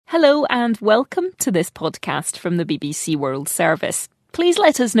Hello and welcome to this podcast from the BBC World Service. Please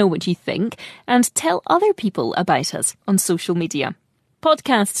let us know what you think and tell other people about us on social media.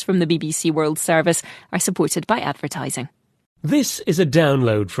 Podcasts from the BBC World Service are supported by advertising. This is a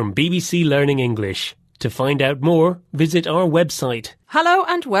download from BBC Learning English. To find out more, visit our website. Hello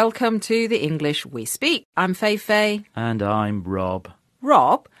and welcome to the English We Speak. I'm Fei. And I'm Rob.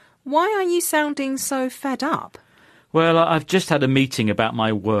 Rob, why are you sounding so fed up? Well, I've just had a meeting about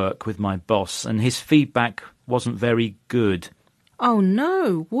my work with my boss and his feedback wasn't very good. Oh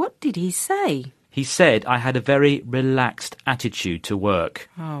no, what did he say? He said I had a very relaxed attitude to work.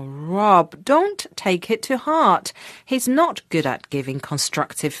 Oh, Rob, don't take it to heart. He's not good at giving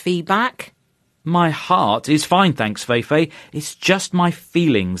constructive feedback. My heart is fine, thanks, Fei. It's just my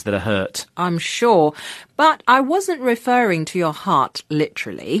feelings that are hurt. I'm sure, but I wasn't referring to your heart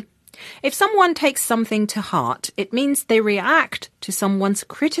literally. If someone takes something to heart, it means they react to someone's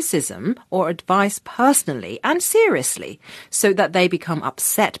criticism or advice personally and seriously, so that they become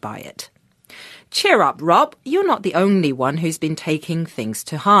upset by it. Cheer up, Rob. You're not the only one who's been taking things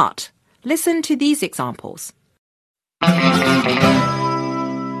to heart. Listen to these examples.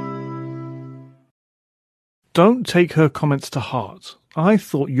 Don't take her comments to heart. I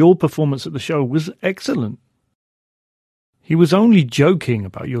thought your performance at the show was excellent. He was only joking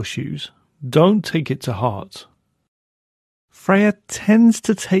about your shoes. Don't take it to heart. Freya tends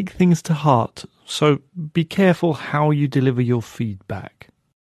to take things to heart, so be careful how you deliver your feedback.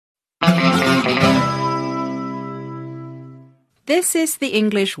 This is the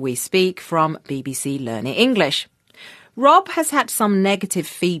English We Speak from BBC Learning English. Rob has had some negative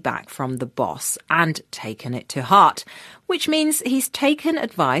feedback from the boss and taken it to heart, which means he's taken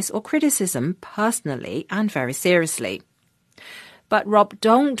advice or criticism personally and very seriously. But Rob,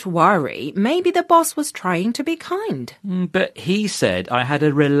 don't worry. Maybe the boss was trying to be kind. But he said I had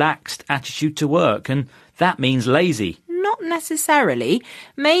a relaxed attitude to work, and that means lazy. Not necessarily.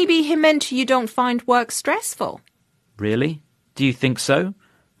 Maybe he meant you don't find work stressful. Really? Do you think so?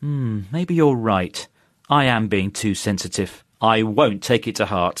 Maybe you're right. I am being too sensitive. I won't take it to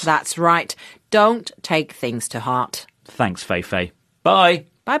heart. That's right. Don't take things to heart. Thanks, Fei. Bye.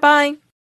 Bye-bye.